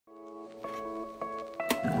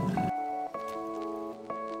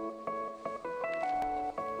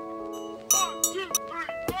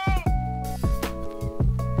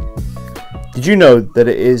Did you know that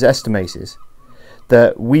it is estimated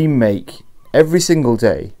that we make every single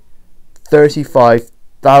day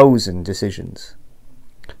 35,000 decisions?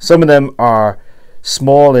 Some of them are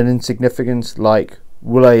small and insignificant, like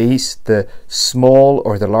will I eat the small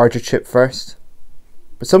or the larger chip first?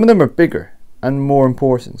 But some of them are bigger and more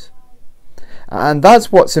important. And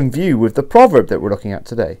that's what's in view with the proverb that we're looking at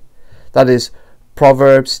today. That is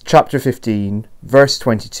Proverbs chapter 15 verse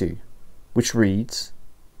 22, which reads,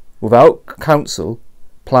 "Without counsel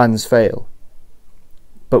plans fail,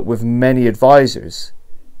 but with many advisors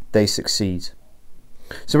they succeed."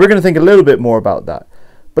 So we're going to think a little bit more about that.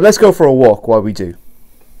 But let's go for a walk while we do.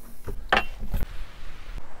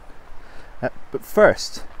 But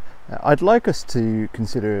first, I'd like us to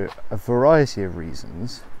consider a variety of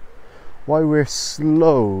reasons why we're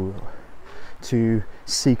slow to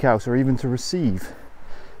seek out or even to receive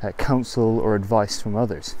counsel or advice from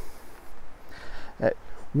others.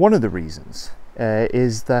 One of the reasons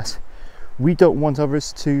is that we don't want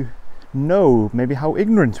others to know maybe how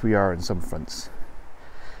ignorant we are in some fronts.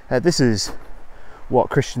 This is what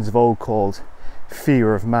Christians of old called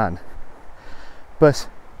fear of man. But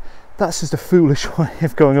that's just a foolish way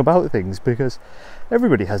of going about things, because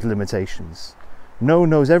everybody has limitations. No one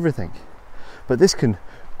knows everything. But this can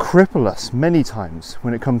cripple us many times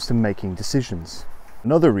when it comes to making decisions.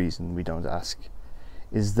 Another reason we don't ask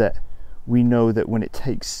is that we know that when it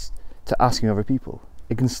takes to asking other people,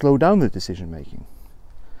 it can slow down the decision making.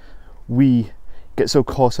 We get so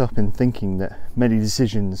caught up in thinking that many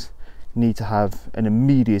decisions need to have an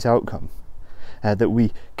immediate outcome that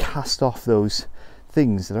we cast off those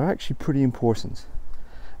things that are actually pretty important,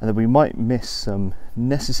 and that we might miss some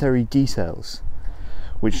necessary details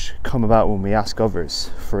which come about when we ask others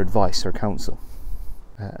for advice or counsel.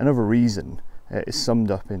 Another reason is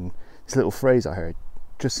summed up in this little phrase I heard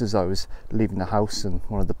just as I was leaving the house and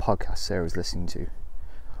one of the podcasts Sarah was listening to.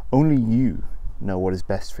 Only you know what is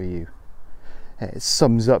best for you. It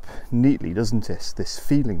sums up neatly, doesn't it, this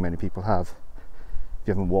feeling many people have. If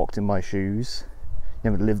you haven't walked in my shoes,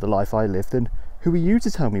 you haven't lived the life I lived, then who are you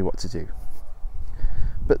to tell me what to do?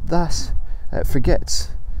 But that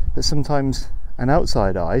forgets that sometimes an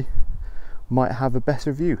outside eye might have a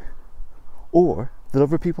better view, or that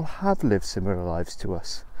other people have lived similar lives to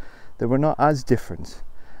us, that we're not as different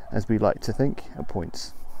as we like to think at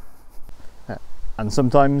points. And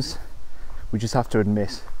sometimes we just have to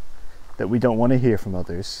admit that we don't want to hear from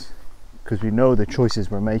others, because we know the choices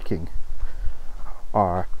we're making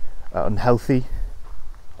are unhealthy,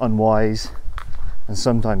 unwise, and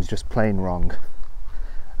sometimes just plain wrong,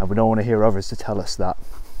 and we don't want to hear others to tell us that.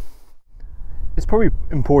 It's probably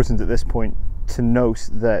important at this point to note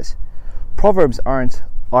that Proverbs aren't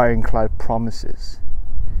ironclad promises.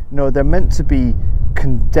 No, they're meant to be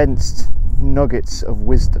condensed nuggets of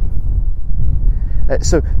wisdom.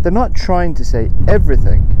 So they're not trying to say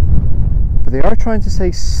everything, but they are trying to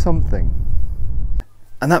say something.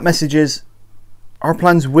 And that message is, our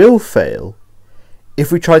plans will fail if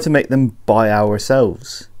we try to make them by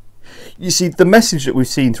ourselves. You see, the message that we've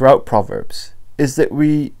seen throughout Proverbs is that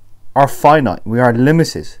we are finite, we are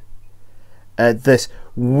limited. This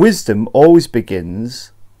wisdom always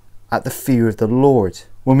begins at the fear of the Lord,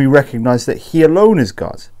 when we recognise that He alone is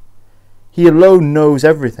God. He alone knows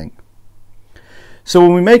everything. So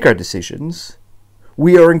when we make our decisions,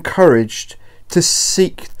 we are encouraged to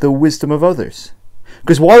seek the wisdom of others.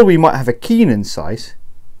 Because while we might have a keen insight,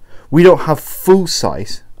 we don't have full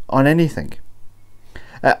sight on anything.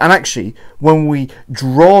 And actually, when we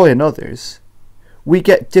draw in others, we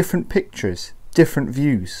get different pictures, different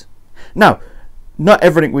views. Now, not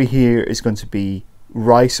everything we hear is going to be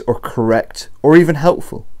right or correct or even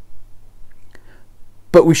helpful.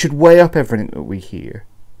 But we should weigh up everything that we hear,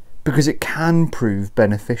 because it can prove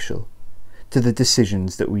beneficial to the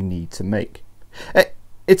decisions that we need to make.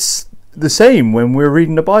 It's the same when we're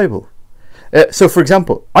reading the Bible. So for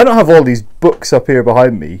example, I don't have all these books up here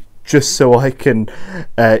behind me just so I can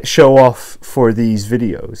show off for these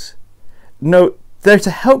videos. No, they're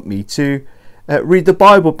to help me to read the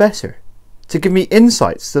Bible better, to give me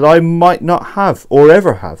insights that I might not have or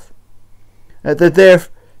ever have. They're there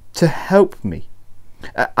to help me.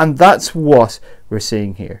 And that's what we're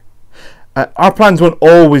seeing here. Our plans won't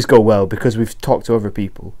always go well because we've talked to other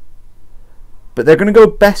people, but they're going to go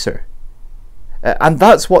better. And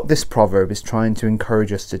that's what this proverb is trying to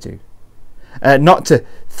encourage us to do. Not to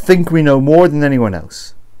think we know more than anyone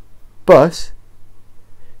else, but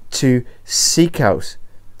to seek out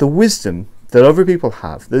the wisdom that other people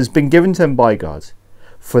have, that has been given to them by God,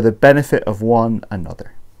 for the benefit of one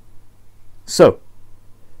another. So,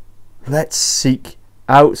 let's seek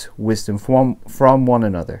out wisdom from one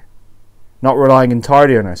another, not relying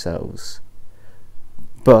entirely on ourselves,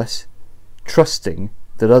 but trusting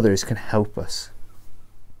that others can help us.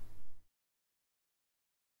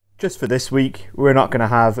 Just for this week, we're not going to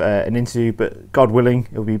have an interview, but God willing,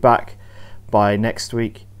 it'll be back by next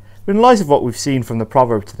week. But in light of what we've seen from the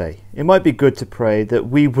proverb today, it might be good to pray that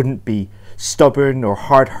we wouldn't be stubborn or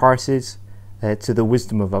hard-hearted to the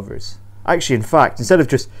wisdom of others. Actually, in fact, instead of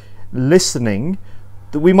just listening,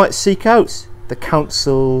 that we might seek out the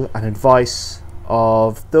counsel and advice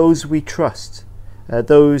of those we trust,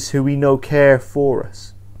 those who we know care for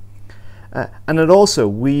us. And that also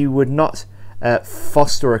we would not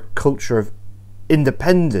foster a culture of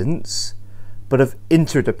independence, but of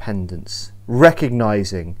interdependence,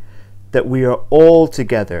 recognizing that we are all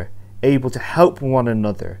together able to help one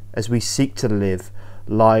another as we seek to live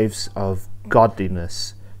lives of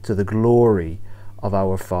godliness to the glory of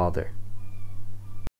our Father.